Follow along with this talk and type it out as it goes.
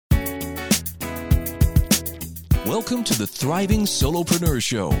Welcome to the Thriving Solopreneur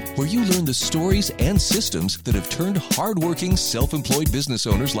Show, where you learn the stories and systems that have turned hardworking, self-employed business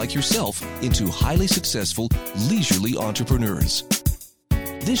owners like yourself into highly successful, leisurely entrepreneurs.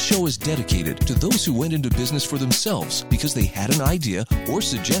 This show is dedicated to those who went into business for themselves because they had an idea or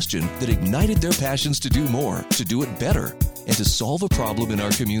suggestion that ignited their passions to do more, to do it better, and to solve a problem in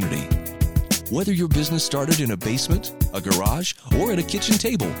our community. Whether your business started in a basement, a garage, or at a kitchen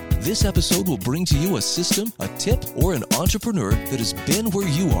table, this episode will bring to you a system, a tip, or an entrepreneur that has been where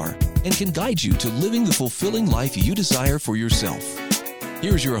you are and can guide you to living the fulfilling life you desire for yourself.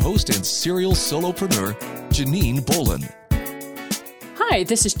 Here's your host and serial solopreneur, Janine Bolin. Hi,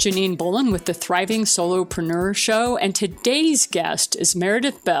 this is Janine Bolin with the Thriving Solopreneur Show, and today's guest is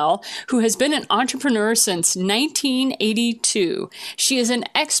Meredith Bell, who has been an entrepreneur since 1982. She is an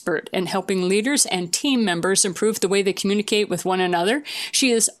expert in helping leaders and team members improve the way they communicate with one another.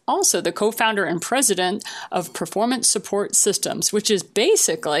 She is also the co-founder and president of Performance Support Systems, which is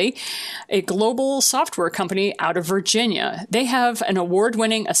basically a global software company out of Virginia. They have an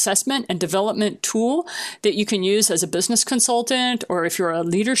award-winning assessment and development tool that you can use as a business consultant, or if you're a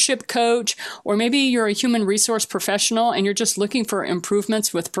leadership coach, or maybe you're a human resource professional and you're just looking for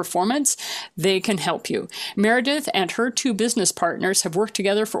improvements with performance, they can help you. Meredith and her two business partners have worked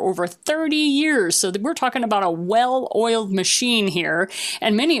together for over 30 years. So we're talking about a well-oiled machine here.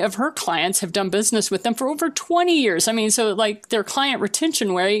 And many of her clients have done business with them for over 20 years. I mean, so like their client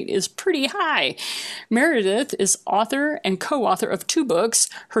retention rate is pretty high. Meredith is author and co-author of two books.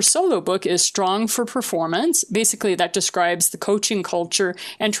 Her solo book is Strong for Performance. Basically, that describes the coaching culture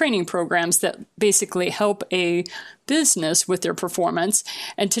and training programs that basically help a business with their performance.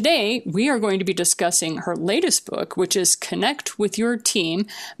 And today we are going to be discussing her latest book, which is Connect with Your Team,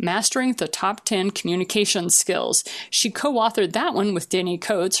 Mastering the Top 10 Communication Skills. She co-authored that one with Danny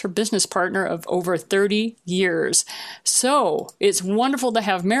Coates, her business partner of over 30 years. So it's wonderful to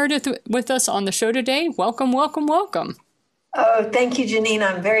have Meredith with us on the show today. Welcome, welcome, welcome. Oh, thank you, Janine.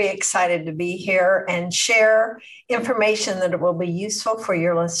 I'm very excited to be here and share information that will be useful for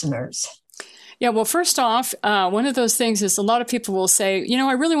your listeners. Yeah, well, first off, one of those things is a lot of people will say,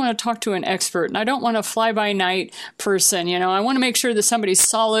 I really want to talk to an expert and I don't want a fly-by-night person. I want to make sure that somebody's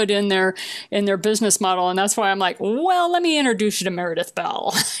solid in their business model. And that's why I'm like, well, let me introduce you to Meredith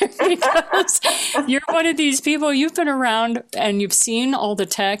Bell because you're one of these people, you've been around and you've seen all the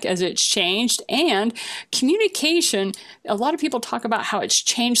tech as it's changed, and communication. A lot of people talk about how it's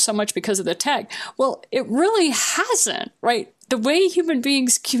changed so much because of the tech. Well, it really hasn't, right? The way human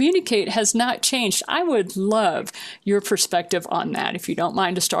beings communicate has not changed. I would love your perspective on that, if you don't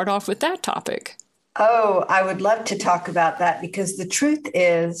mind to start off with that topic. Oh, I would love to talk about that because the truth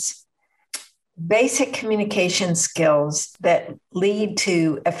is basic communication skills that lead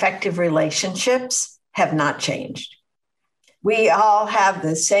to effective relationships have not changed. We all have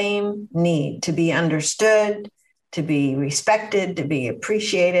the same need to be understood, to be respected, to be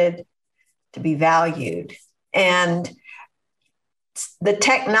appreciated, to be valued. And the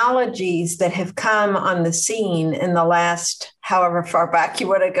technologies that have come on the scene in the last, however far back you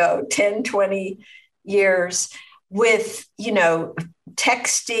want to go, 10, 20 years with,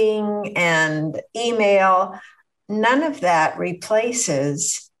 texting and email, none of that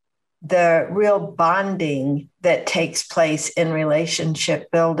replaces the real bonding that takes place in relationship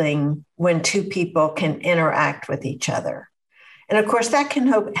building when two people can interact with each other. And of course, that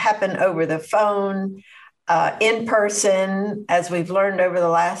can happen over the phone, in person, as we've learned over the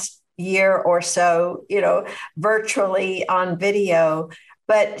last year or so, virtually on video.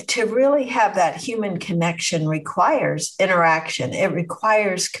 But to really have that human connection requires interaction. It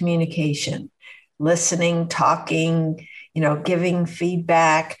requires communication, listening, talking, giving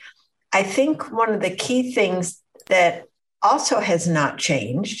feedback. I think one of the key things that also has not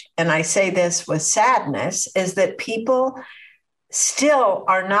changed, and I say this with sadness, is that people still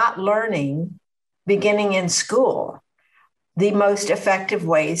are not learning, beginning in school, the most effective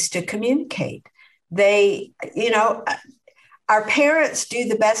ways to communicate. Our parents do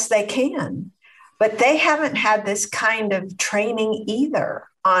the best they can, but they haven't had this kind of training either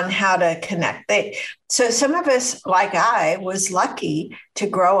on how to connect. So some of us, like I, was lucky to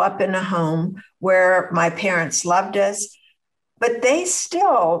grow up in a home where my parents loved us, but they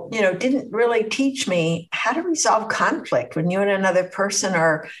still, didn't really teach me how to resolve conflict when you and another person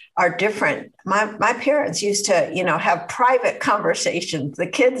are different. My parents used to, have private conversations. The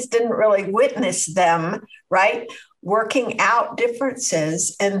kids didn't really witness them, right? Working out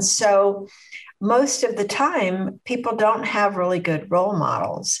differences. And so most of the time, people don't have really good role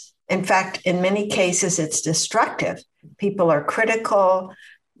models. In fact, in many cases, it's destructive. People are critical.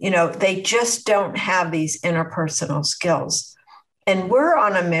 They just don't have these interpersonal skills. And we're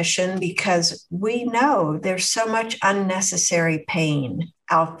on a mission because we know there's so much unnecessary pain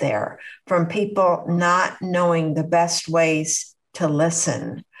out there from people not knowing the best ways to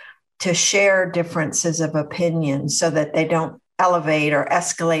listen, to share differences of opinion so that they don't elevate or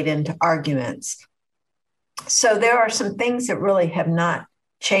escalate into arguments. So there are some things that really have not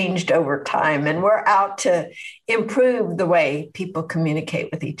changed over time, and we're out to improve the way people communicate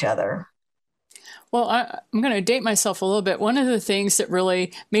with each other. Well, I'm going to date myself a little bit. One of the things that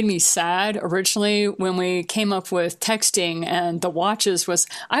really made me sad originally when we came up with texting and the watches was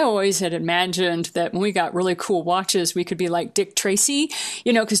I always had imagined that when we got really cool watches, we could be like Dick Tracy,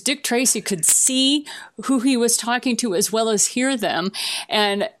 because Dick Tracy could see who he was talking to as well as hear them.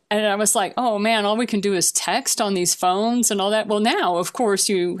 And I was like, oh man, all we can do is text on these phones and all that. Well, now, of course,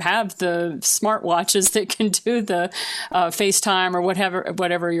 you have the smart watches that can do the FaceTime or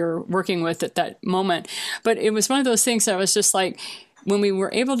whatever you're working with at that moment. But it was one of those things that I was just like, when we were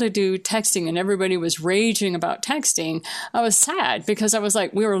able to do texting and everybody was raging about texting, I was sad because I was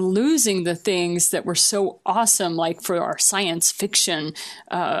like, we were losing the things that were so awesome, like for our science fiction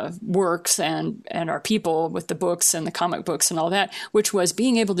works and our people with the books and the comic books and all that, which was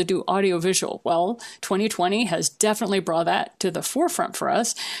being able to do audiovisual. Well, 2020 has definitely brought that to the forefront for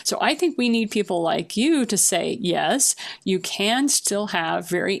us. So I think we need people like you to say, yes, you can still have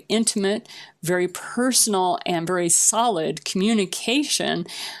very intimate, very personal and very solid communication,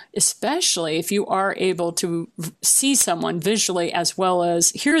 especially if you are able to see someone visually as well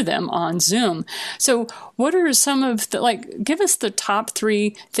as hear them on Zoom. So what are some of give us the top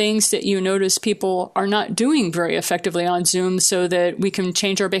 3 things that you notice people are not doing very effectively on Zoom so that we can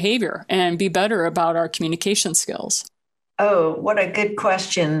change our behavior and be better about our communication skills? Oh, what a good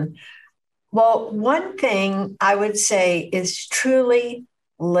question. Well, one thing I would say is truly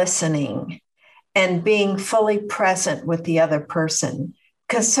listening and being fully present with the other person.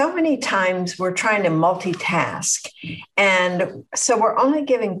 Because so many times we're trying to multitask. And so we're only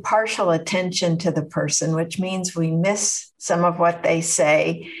giving partial attention to the person, which means we miss some of what they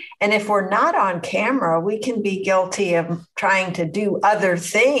say. And if we're not on camera, we can be guilty of trying to do other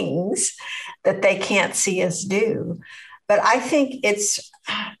things that they can't see us do. But I think it's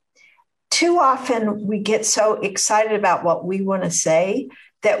too often we get so excited about what we want to say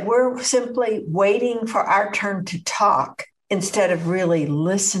that we're simply waiting for our turn to talk instead of really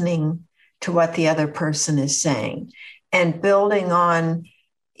listening to what the other person is saying and building on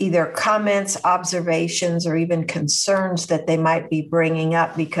either comments, observations, or even concerns that they might be bringing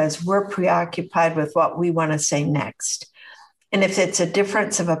up because we're preoccupied with what we want to say next. And if it's a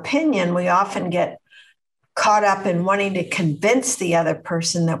difference of opinion, we often get caught up in wanting to convince the other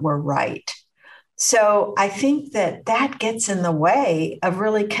person that we're right. So I think that gets in the way of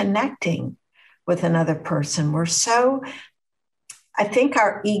really connecting with another person. I think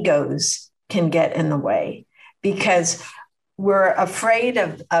our egos can get in the way because we're afraid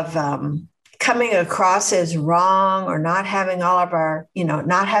of coming across as wrong or not having all of our,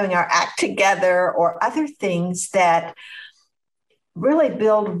 not having our act together or other things that really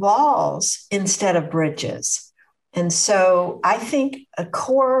build walls instead of bridges. And so I think a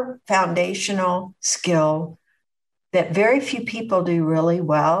core foundational skill that very few people do really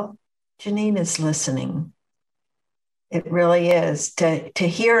well, Janine, is listening. It really is to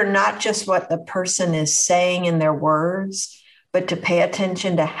hear not just what the person is saying in their words, but to pay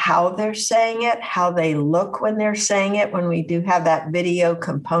attention to how they're saying it, how they look when they're saying it, when we do have that video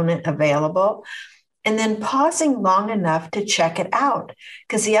component available. And then pausing long enough to check it out.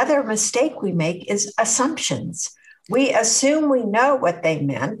 Because the other mistake we make is assumptions. We assume we know what they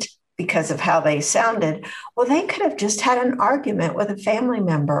meant because of how they sounded. Well, they could have just had an argument with a family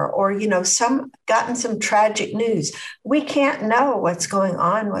member or, gotten some tragic news. We can't know what's going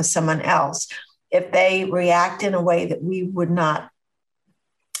on with someone else if they react in a way that we would not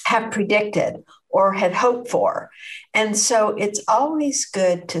have predicted or had hoped for. And so it's always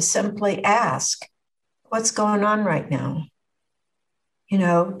good to simply ask, what's going on right now?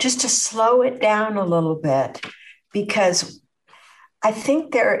 Just to slow it down a little bit. Because I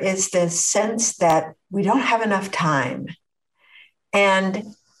think there is this sense that we don't have enough time and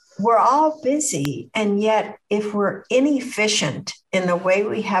we're all busy. And yet, if we're inefficient in the way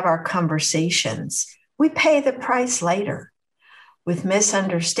we have our conversations, we pay the price later with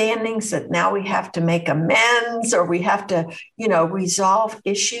misunderstandings that now we have to make amends or we have to, resolve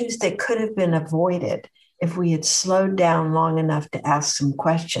issues that could have been avoided if we had slowed down long enough to ask some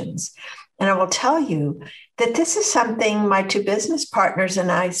questions. And I will tell you that this is something my 2 business partners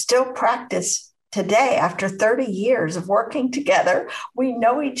and I still practice today, after 30 years of working together, we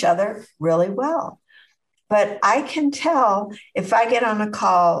know each other really well. But I can tell if I get on a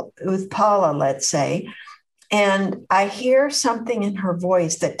call with Paula, let's say, and I hear something in her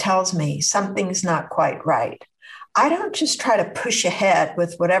voice that tells me something's not quite right. I don't just try to push ahead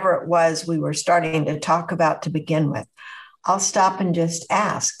with whatever it was we were starting to talk about to begin with. I'll stop and just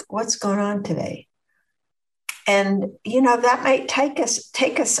ask, what's going on today? And, that might take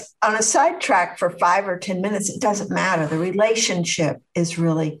us on a sidetrack for 5 or 10 minutes. It doesn't matter. The relationship is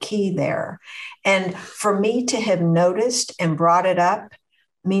really key there. And for me to have noticed and brought it up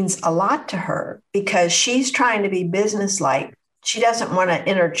means a lot to her, because she's trying to be businesslike. She doesn't want to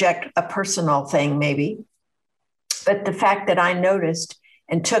interject a personal thing, maybe. But the fact that I noticed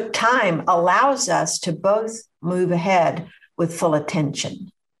and took time allows us to both move ahead with full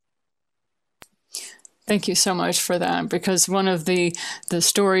attention. Thank you so much for that, because one of the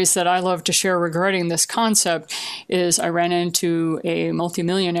stories that I love to share regarding this concept is I ran into a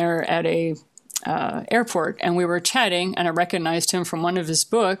multimillionaire at a airport, and we were chatting, and I recognized him from one of his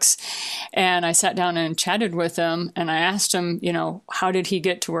books, and I sat down and chatted with him, and I asked him, how did he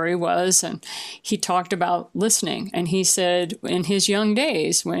get to where he was? And he talked about listening, and he said in his young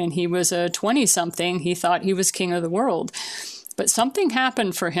days, when he was a 20-something, he thought he was king of the world. But something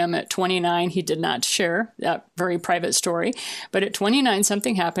happened for him at 29. He did not share that very private story. But at 29,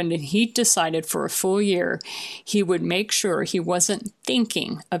 something happened, and he decided for a full year he would make sure he wasn't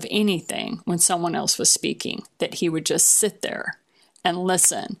thinking of anything when someone else was speaking, that he would just sit there and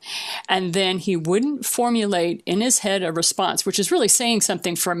listen. And then he wouldn't formulate in his head a response, which is really saying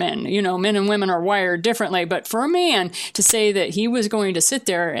something for men. Men and women are wired differently. But for a man to say that he was going to sit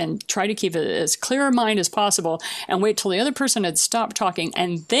there and try to keep as clear a mind as possible and wait till the other person had stopped talking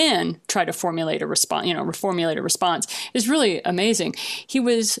and then try to formulate a response, reformulate a response is really amazing. He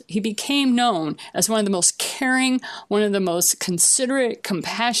became known as one of the most caring, one of the most considerate,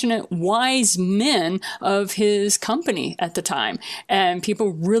 compassionate, wise men of his company at the time. And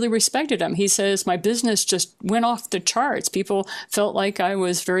people really respected him. He says, my business just went off the charts. People felt like I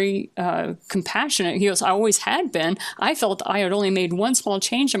was very compassionate. He goes, I always had been. I felt I had only made one small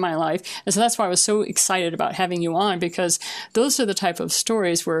change in my life. And so that's why I was so excited about having you on, because those are the type of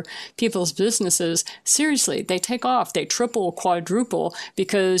stories where people's businesses, seriously, they take off. They triple, quadruple,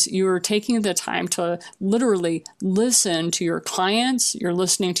 because you're taking the time to literally listen to your clients. You're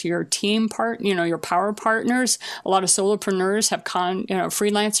listening to your team your power partners. A lot of solopreneurs have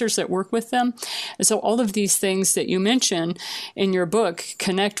freelancers that work with them. And so all of these things that you mention in your book,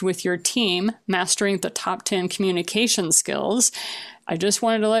 Connect with Your Team, Mastering the Top 10 Communication Skills. I just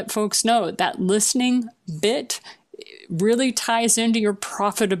wanted to let folks know that listening bit really ties into your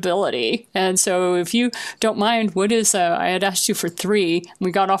profitability. And so if you don't mind, I had asked you for 3.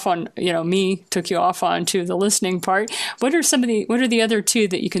 We got off on, took you off on to the listening part. What are the other 2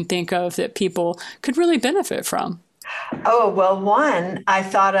 that you can think of that people could really benefit from? Oh, well, one I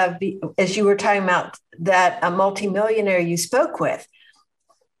thought of as you were talking about that a multimillionaire you spoke with.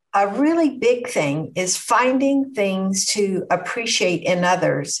 A really big thing is finding things to appreciate in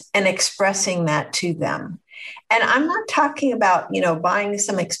others and expressing that to them. And I'm not talking about, buying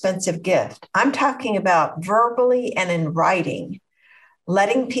some expensive gift. I'm talking about verbally and in writing,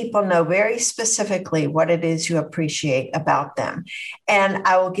 letting people know very specifically what it is you appreciate about them. And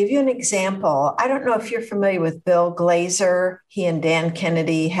I will give you an example. I don't know if you're familiar with Bill Glazer. He and Dan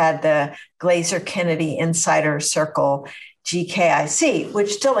Kennedy had the Glazer Kennedy Insider Circle, GKIC,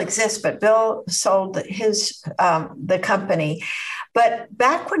 which still exists, but Bill sold the company. But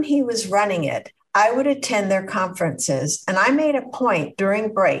back when he was running it, I would attend their conferences, and I made a point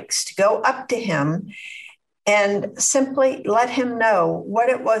during breaks to go up to him and simply let him know what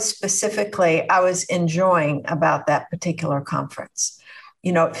it was specifically I was enjoying about that particular conference.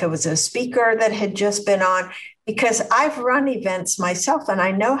 If it was a speaker that had just been on, because I've run events myself and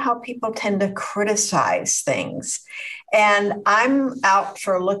I know how people tend to criticize things. And I'm out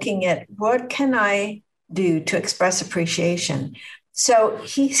for looking at what can I do to express appreciation. So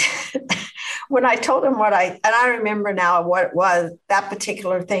when I told him and I remember now what it was, that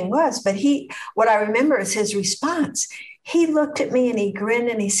particular thing was, but what I remember is his response. He looked at me and he grinned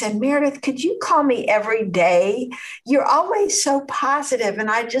and he said, Meredith, could you call me every day? You're always so positive,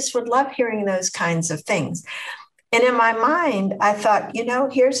 and I just would love hearing those kinds of things. And in my mind, I thought,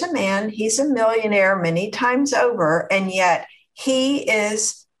 here's a man, he's a millionaire many times over, and yet he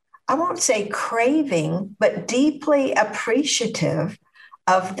is, I won't say craving, but deeply appreciative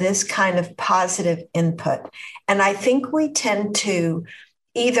of this kind of positive input. And I think we tend to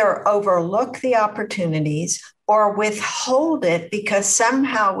either overlook the opportunities or withhold it because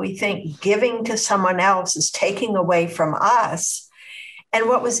somehow we think giving to someone else is taking away from us. And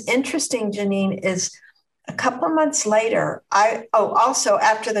what was interesting, Janine, is a couple of months later, also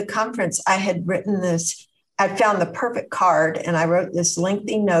after the conference, I had written this, I found the perfect card, and I wrote this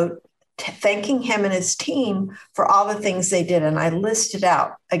lengthy note thanking him and his team for all the things they did. And I listed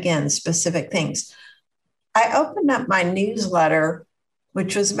out, again, specific things. I opened up my newsletter,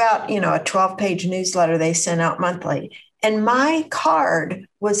 which was about, a 12-page newsletter they sent out monthly. And my card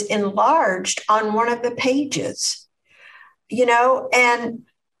was enlarged on one of the pages, and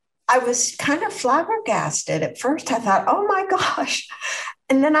I was kind of flabbergasted. At first, I thought, oh my gosh.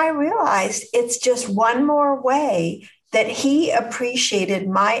 And then I realized it's just one more way that he appreciated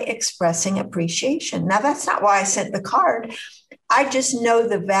my expressing appreciation. Now, that's not why I sent the card. I just know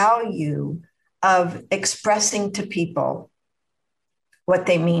the value of expressing to people what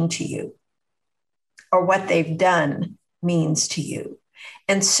they mean to you or what they've done means to you.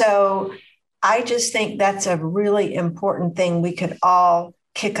 And so I just think that's a really important thing we could all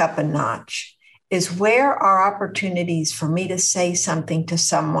kick up a notch, is where are opportunities for me to say something to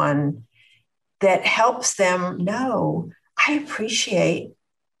someone that helps them know, I appreciate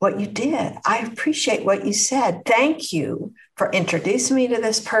what you did. I appreciate what you said. Thank you for introducing me to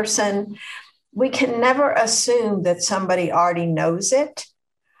this person. We can never assume that somebody already knows it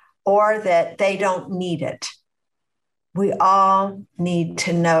or that they don't need it. We all need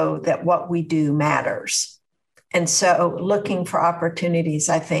to know that what we do matters. And so looking for opportunities,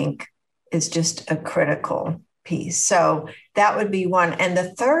 I think, is just a critical piece. So that would be one. And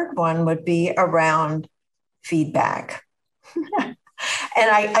the third one would be around feedback. And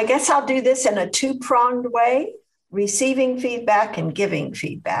I guess I'll do this in a two-pronged way, receiving feedback and giving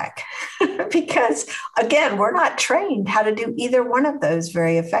feedback. Because, again, we're not trained how to do either one of those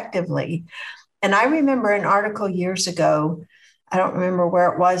very effectively. And I remember an article years ago, I don't remember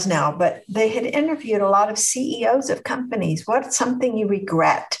where it was now, but they had interviewed a lot of CEOs of companies. What's something you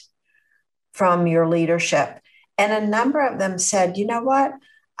regret from your leadership? And a number of them said, you know what?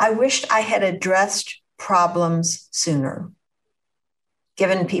 I wished I had addressed problems sooner,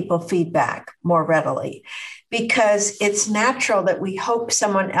 given people feedback more readily, because it's natural that we hope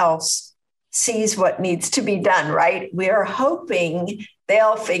someone else sees what needs to be done, right? We are hoping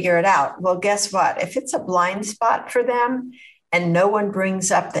they'll figure it out. Well, guess what? If it's a blind spot for them and no one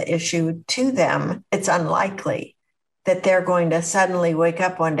brings up the issue to them, it's unlikely that they're going to suddenly wake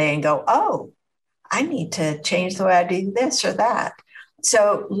up one day and go, oh, I need to change the way I do this or that.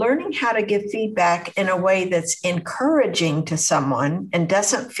 So learning how to give feedback in a way that's encouraging to someone and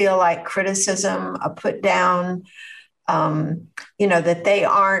doesn't feel like criticism, a put down, that they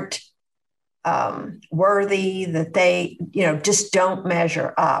aren't worthy, that they, just don't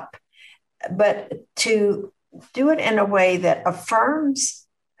measure up, but to do it in a way that affirms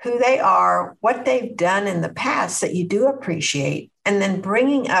who they are, what they've done in the past that you do appreciate, and then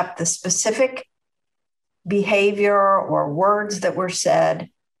bringing up the specific behavior or words that were said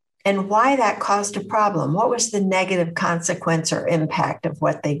and why that caused a problem. What was the negative consequence or impact of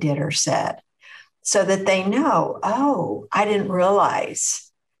what they did or said, so that they know, oh, I didn't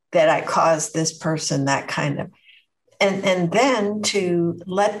realize that I caused this person that kind of, and then to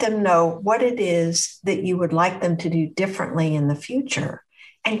let them know what it is that you would like them to do differently in the future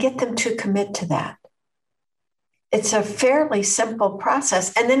and get them to commit to that. It's a fairly simple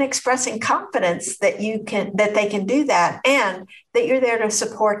process. And then expressing confidence that they can do that and that you're there to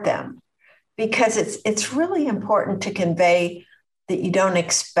support them, because it's really important to convey that you don't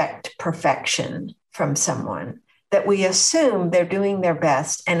expect perfection from someone, that we assume they're doing their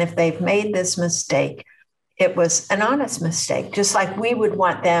best. And if they've made this mistake, it was an honest mistake, just like we would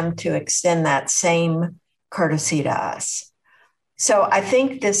want them to extend that same courtesy to us. So I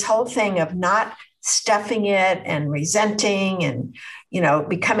think this whole thing of not stuffing it and resenting and,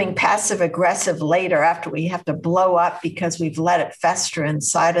 becoming passive aggressive later after we have to blow up because we've let it fester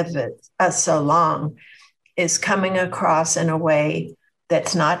inside of us so long is coming across in a way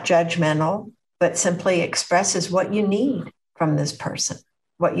that's not judgmental, but simply expresses what you need from this person,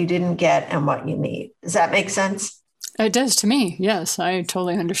 what you didn't get and what you need. Does that make sense? It does to me. Yes, I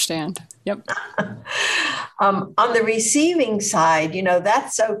totally understand. Yep. On the receiving side,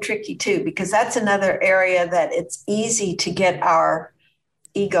 that's so tricky too, because that's another area that it's easy to get our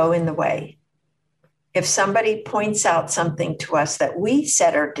ego in the way. If somebody points out something to us that we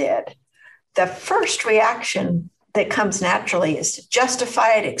said or did, the first reaction that comes naturally is to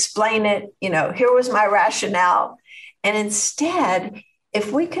justify it, explain it, here was my rationale. And instead,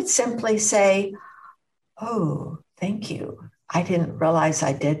 if we could simply say, oh, thank you, I didn't realize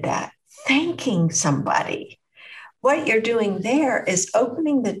I did that. Thanking somebody what you're doing there is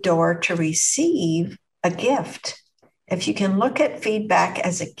opening the door to receive a gift. If you can look at feedback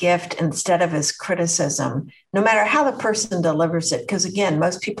as a gift instead of as criticism, no matter how the person delivers it, because again,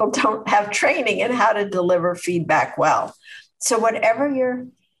 most people don't have training in how to deliver feedback well. So whatever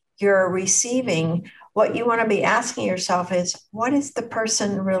you're receiving, what you want to be asking yourself is, what is the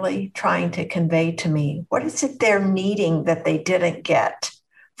person really trying to convey to me? What is it they're needing that they didn't get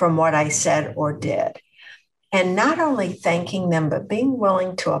from what I said or did? And not only thanking them, but being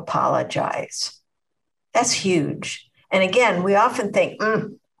willing to apologize. That's huge. And again, we often think,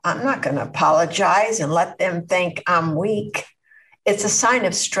 I'm not going to apologize and let them think I'm weak. It's a sign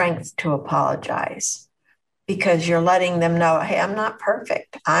of strength to apologize because you're letting them know, hey, I'm not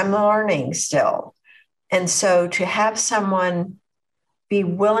perfect. I'm learning still. And so to have someone be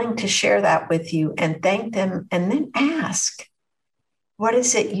willing to share that with you and thank them and then ask, what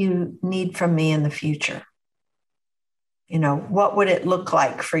is it you need from me in the future? What would it look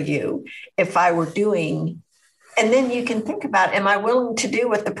like for you if I were doing? And then you can think about, am I willing to do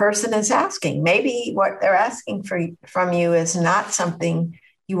what the person is asking? Maybe what they're asking from you is not something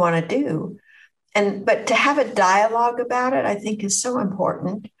you want to do. But to have a dialogue about it, I think is so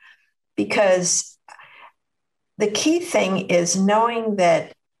important, because the key thing is knowing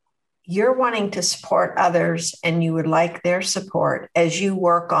that you're wanting to support others and you would like their support as you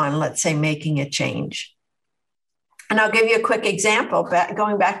work on, let's say, making a change. And I'll give you a quick example,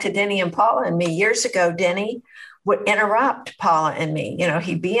 going back to Denny and Paula and me. Years ago, Denny would interrupt Paula and me.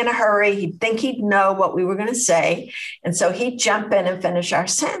 He'd be in a hurry. He'd think he'd know what we were going to say. And so he'd jump in and finish our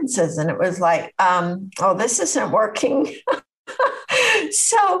sentences. And it was like, this isn't working.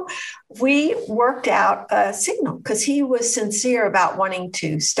 So we worked out a signal because he was sincere about wanting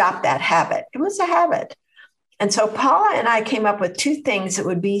to stop that habit. It was a habit. And so Paula and I came up with two things that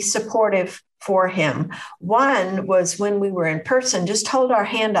would be supportive for him. One was when we were in person, just hold our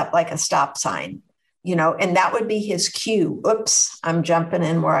hand up like a stop sign, and that would be his cue. Oops, I'm jumping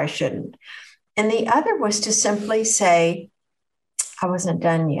in where I shouldn't. And the other was to simply say, I wasn't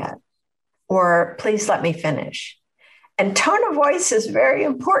done yet, or please let me finish. And tone of voice is very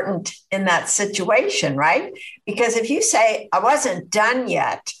important in that situation, right? Because if you say, I wasn't done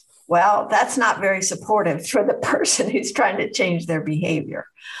yet, well, that's not very supportive for the person who's trying to change their behavior.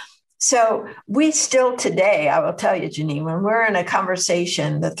 So we still today, I will tell you, Janine, when we're in a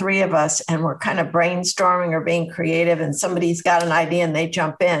conversation, the three of us, and we're kind of brainstorming or being creative and somebody's got an idea and they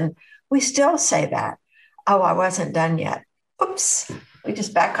jump in, we still say that. Oh, I wasn't done yet. Oops. We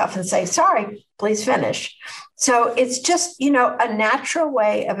just back off and say, sorry, please finish. So it's just, a natural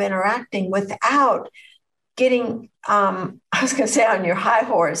way of interacting without getting, I was going to say on your high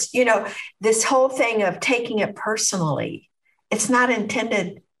horse, this whole thing of taking it personally. It's not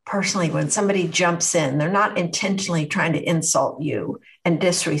intended personally when somebody jumps in. They're not intentionally trying to insult you and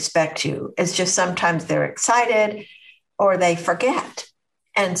disrespect you. It's just sometimes they're excited or they forget.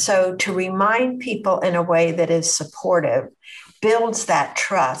 And so to remind people in a way that is supportive builds that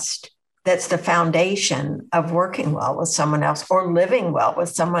trust. That's the foundation of working well with someone else or living well with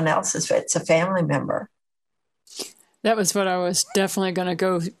someone else if it's a family member. That was what I was definitely going to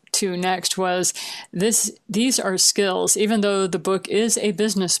go to next was these are skills, even though the book is a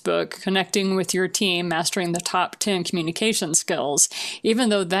business book, connecting with your team, mastering the top 10 communication skills, even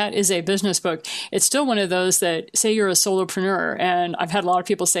though that is a business book, it's still one of those that say you're a solopreneur. And I've had a lot of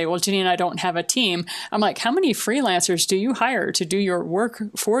people say, well, Janine, I don't have a team. I'm like, how many freelancers do you hire to do your work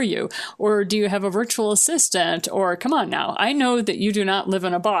for you? Or do you have a virtual assistant? Or come on now, I know that you do not live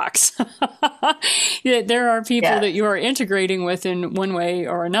in a box. There are people that you are integrating with in one way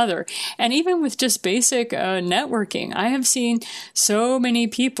or another. And even with just basic networking, I have seen so many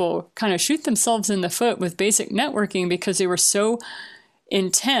people kind of shoot themselves in the foot with basic networking because they were so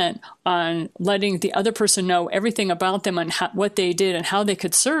intent on letting the other person know everything about them and what they did and how they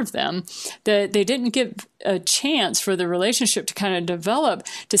could serve them, that they didn't give a chance for the relationship to kind of develop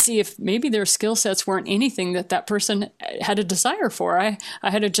to see if maybe their skill sets weren't anything that person had a desire for. I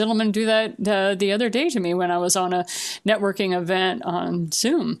had a gentleman do that the other day to me when I was on a networking event on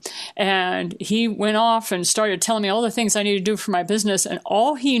Zoom. And he went off and started telling me all the things I needed to do for my business. And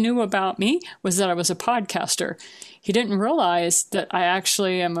all he knew about me was that I was a podcaster. He didn't realize that I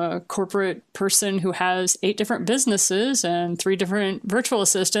actually am a corporate person who has 8 different businesses and 3 different virtual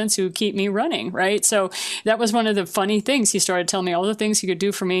assistants who keep me running, right? So that was one of the funny things. He started telling me all the things he could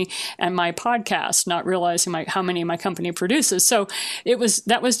do for me and my podcast, not realizing how many my company produces. So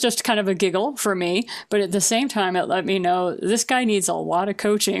that was just kind of a giggle for me. But at the same time, it let me know this guy needs a lot of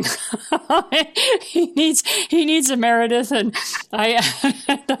coaching. He needs a Meredith. And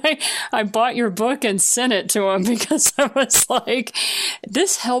I bought your book and sent it to him because because I was like,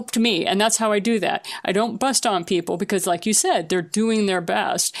 this helped me. And that's how I do that. I don't bust on people because, like you said, they're doing their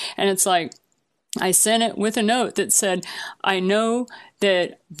best. And it's like, I sent it with a note that said, I know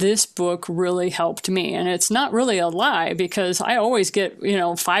that this book really helped me. And it's not really a lie because I always get,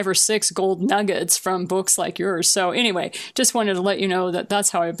 5 or 6 gold nuggets from books like yours. So anyway, just wanted to let you know that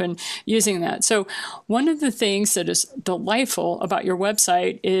that's how I've been using that. So one of the things that is delightful about your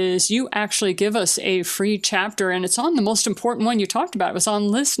website is you actually give us a free chapter, and it's on the most important one you talked about. It was on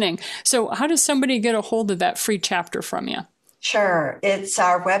listening. So how does somebody get a hold of that free chapter from you? Sure. It's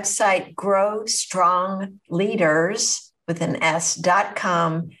our website,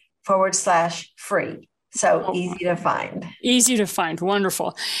 growstrongleaders.com/free. So easy to find. Easy to find.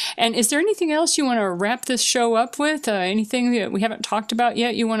 Wonderful. And is there anything else you want to wrap this show up with? Anything that we haven't talked about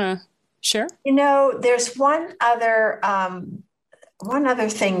yet you want to share? There's one other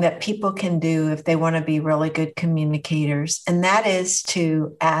thing that people can do if they want to be really good communicators, and that is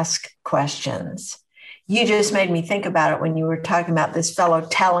to ask questions. You just made me think about it when you were talking about this fellow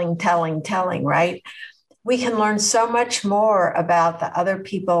telling, right? We can learn so much more about the other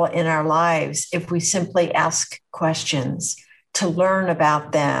people in our lives if we simply ask questions to learn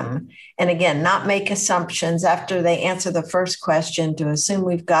about them. And again, not make assumptions after they answer the first question to assume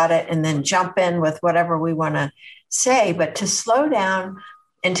we've got it and then jump in with whatever we want to say, but to slow down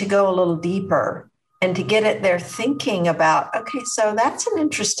and to go a little deeper. And to get at their thinking about, okay, so that's an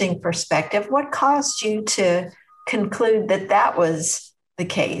interesting perspective. What caused you to conclude that that was the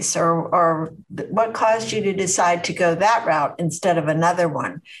case? Or what caused you to decide to go that route instead of another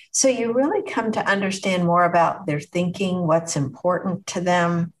one? So you really come to understand more about their thinking, what's important to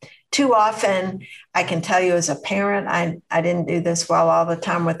them. Too often, I can tell you as a parent, I didn't do this well all the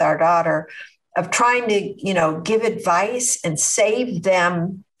time with our daughter, of trying to, give advice and save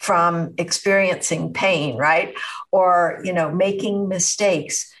them from experiencing pain, right? Or, making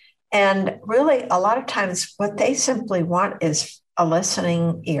mistakes. And really, a lot of times what they simply want is a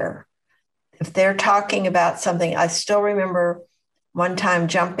listening ear. If they're talking about something, I still remember one time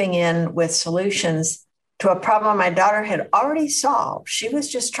jumping in with solutions to a problem my daughter had already solved. She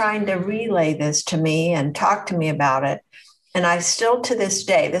was just trying to relay this to me and talk to me about it. And I still, to this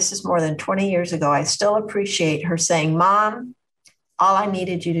day, this is more than 20 years ago, I still appreciate her saying, Mom, all I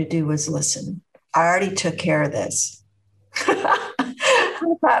needed you to do was listen. I already took care of this. I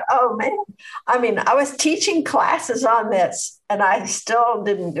thought, oh man, I was teaching classes on this and I still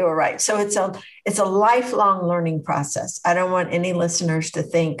didn't do it right. So it's a lifelong learning process. I don't want any listeners to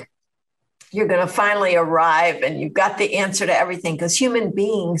think you're going to finally arrive and you've got the answer to everything, because human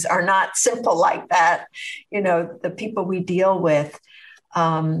beings are not simple like that. The people we deal with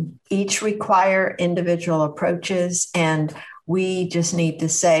each require individual approaches, and we just need to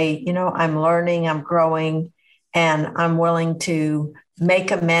say, I'm learning, I'm growing, and I'm willing to make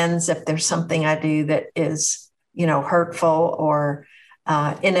amends if there's something I do that is, hurtful or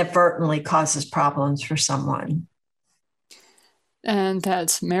inadvertently causes problems for someone. And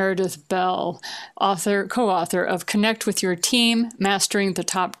that's Meredith Bell, co-author of Connect with Your Team, Mastering the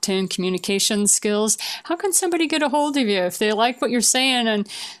Top 10 Communication Skills. How can somebody get a hold of you if they like what you're saying and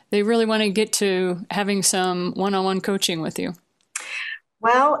they really want to get to having some one-on-one coaching with you?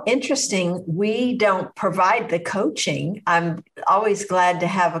 Well, interesting. We don't provide the coaching. I'm always glad to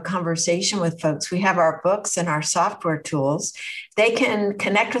have a conversation with folks. We have our books and our software tools. They can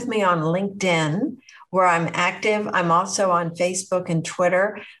connect with me on LinkedIn, where I'm active. I'm also on Facebook and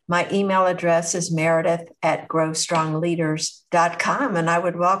Twitter. My email address is meredith@growstrongleaders.com. And I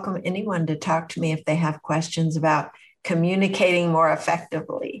would welcome anyone to talk to me if they have questions about communicating more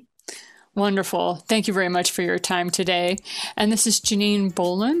effectively. Wonderful. Thank you very much for your time today. And this is Janine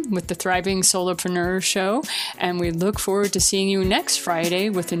Bolin with the Thriving Solopreneur Show. And we look forward to seeing you next Friday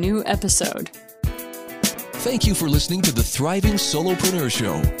with a new episode. Thank you for listening to the Thriving Solopreneur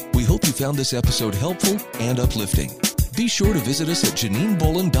Show. We hope you found this episode helpful and uplifting. Be sure to visit us at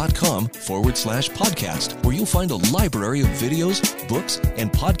JanineBolin.com/podcast, where you'll find a library of videos, books,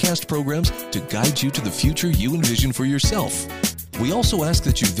 and podcast programs to guide you to the future you envision for yourself. We also ask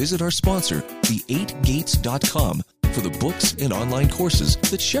that you visit our sponsor, the8gates.com, for the books and online courses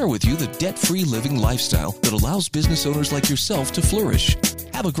that share with you the debt-free living lifestyle that allows business owners like yourself to flourish.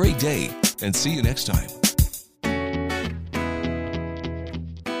 Have a great day, and see you next time.